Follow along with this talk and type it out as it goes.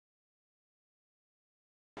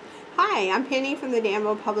Hi, I'm Penny from the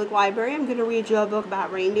Danville Public Library. I'm going to read you a book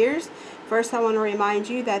about reindeers. First, I want to remind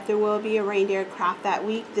you that there will be a reindeer craft that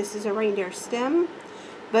week. This is a reindeer stem,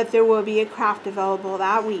 but there will be a craft available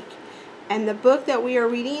that week. And the book that we are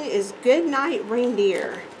reading is Good Night,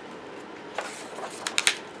 Reindeer.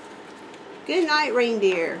 Good night,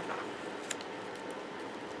 reindeer.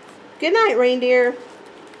 Good night, reindeer.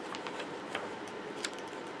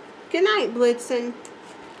 Good night, Blitzen.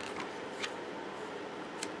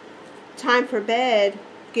 Time for bed.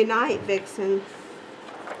 Good night, Vixen.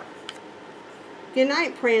 Good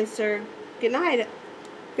night, Prancer. Good night,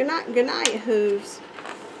 Hooves.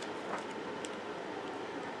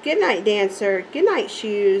 Good night, Dancer. Good night,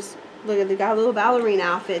 Shoes. Look at, they got a little ballerina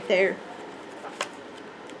outfit there.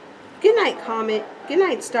 Good night, Comet. Good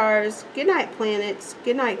night, Stars. Good night, Planets.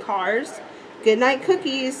 Good night, Cars. Good night,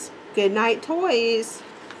 Cookies. Good night, Toys.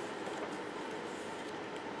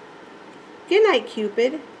 Good night,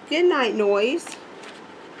 Cupid. Good night, Noise.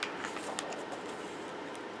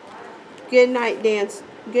 Good night, Dance.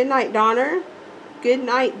 Good night, Donner. Good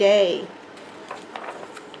night, Day.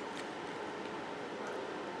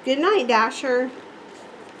 Good night, Dasher.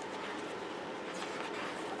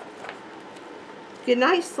 Good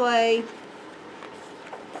night, Sleigh.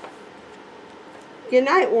 Good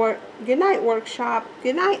night, Workshop.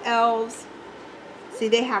 Good night, Elves. See,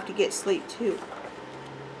 they have to get sleep too.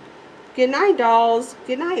 Good night, Dolls.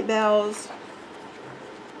 Good night, Bells.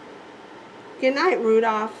 Good night,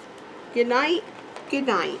 Rudolph. Good night. Good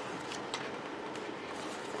night.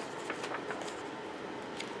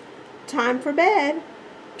 Time for bed.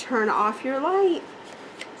 Turn off your light.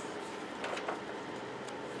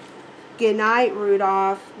 Good night,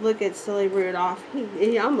 Rudolph. Look at silly Rudolph.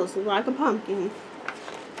 He almost looks like a pumpkin.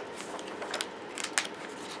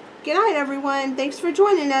 Good night, everyone. Thanks for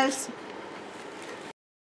joining us.